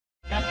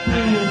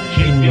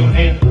Shake your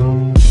head.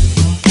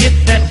 Get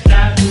that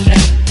style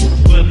check.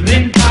 Put it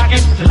in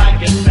pockets till I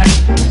get back.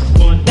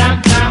 Going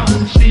downtown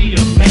to see a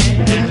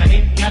man. I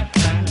ain't got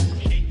time.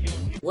 Shake your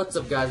head. What's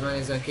up, guys? My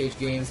name is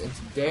unCAGEDgamez, and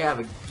today I have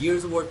a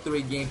Gears of War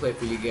 3 gameplay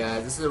for you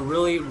guys. This is a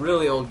really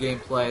old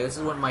gameplay. This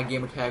is when my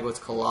gamer tag was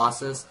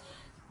Colossus,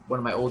 one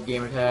of my old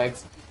gamer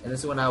tags, and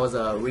this is when I was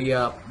a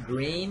re-up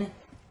green.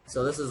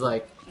 So this is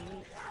like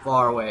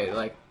far away.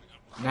 Like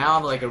now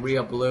I'm like a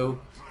re-up blue.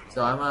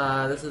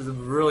 So this is a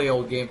really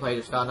old gameplay I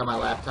just found on my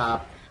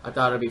laptop. I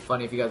thought it'd be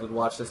funny if you guys would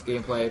watch this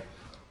gameplay.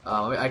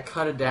 I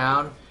cut it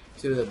down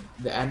to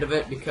the end of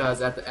it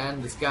because at the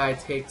end this guy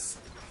takes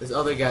this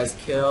other guy's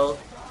kill,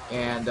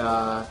 and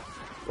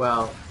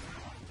well,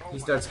 he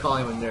starts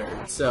calling him a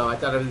nerd. So I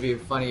thought it would be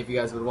funny if you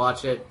guys would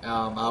watch it.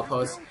 I'll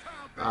post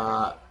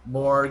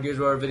more Gears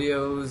of War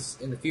videos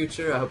in the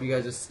future. I hope you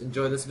guys just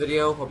enjoy this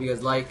video. Hope you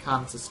guys like,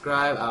 comment,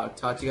 subscribe. I'll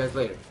talk to you guys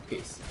later.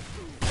 Peace.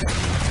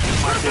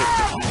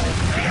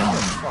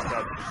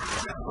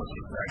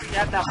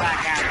 Get the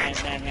fuck out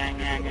of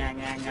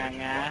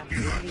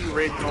You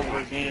raging over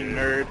a game,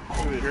 nerd.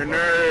 You're a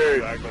nerd.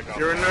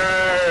 You're a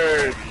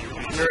nerd.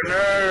 You're a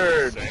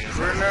nerd.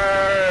 You're a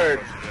nerd.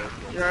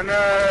 You're a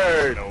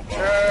nerd.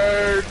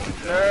 Nerd.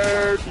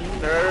 Nerd.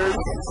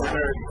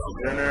 Nerd.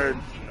 You're a nerd.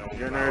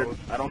 You're a nerd.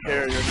 I don't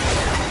care. You're a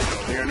nerd.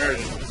 You're a nerd.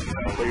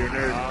 But you're a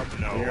nerd.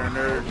 You're a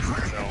nerd.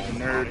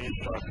 Nerd. Nerd.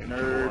 Nerd.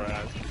 Nerd.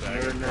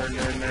 Nerd.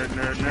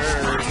 Nerd. Nerd. Nerd. Nerd.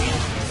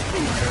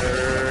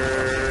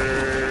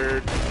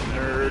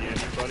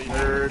 Nerd. Nerd.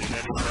 Nerd. Nerd.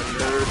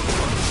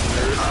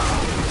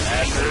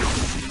 Mad nerd.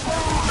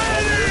 Mad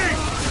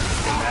nerd.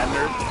 Mad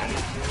nerd.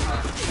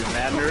 You're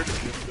mad nerd.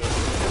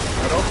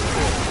 What else is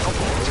it?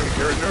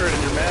 You're a nerd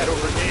and you're mad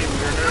over a game.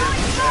 You're a nerd.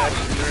 Mad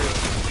nerd.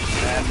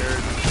 Mad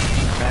nerd.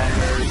 Mad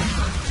nerd.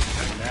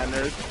 Mad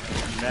nerd.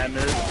 Mad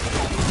nerd.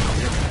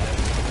 You're mad.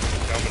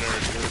 I'm a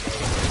nerd.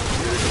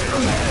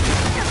 You're mad.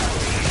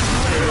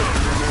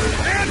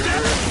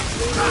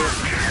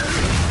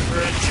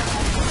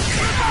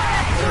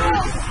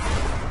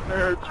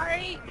 Nerd.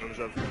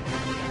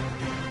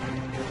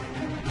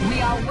 We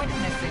are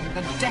witnessing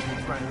the death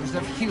throes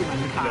of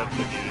humankind.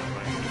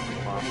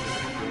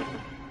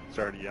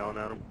 Started yelling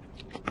at him.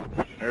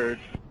 Nerd.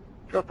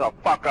 Shut the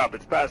fuck up.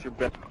 It's past your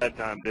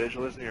bedtime, bitch.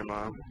 Listen to your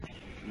mom.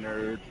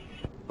 Nerd.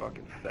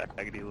 Fucking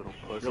faggoty little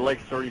pussy. You're like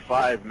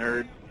 35,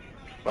 nerd.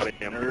 Buddy,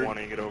 I'm nerd.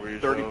 20. Get over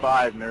yourself.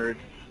 35, nerd.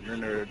 You're a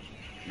nerd.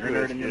 You're a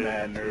nerd and you're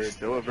mad, nerd. He's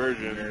still a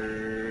virgin.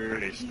 Nerd.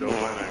 And he's still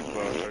playing that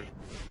close.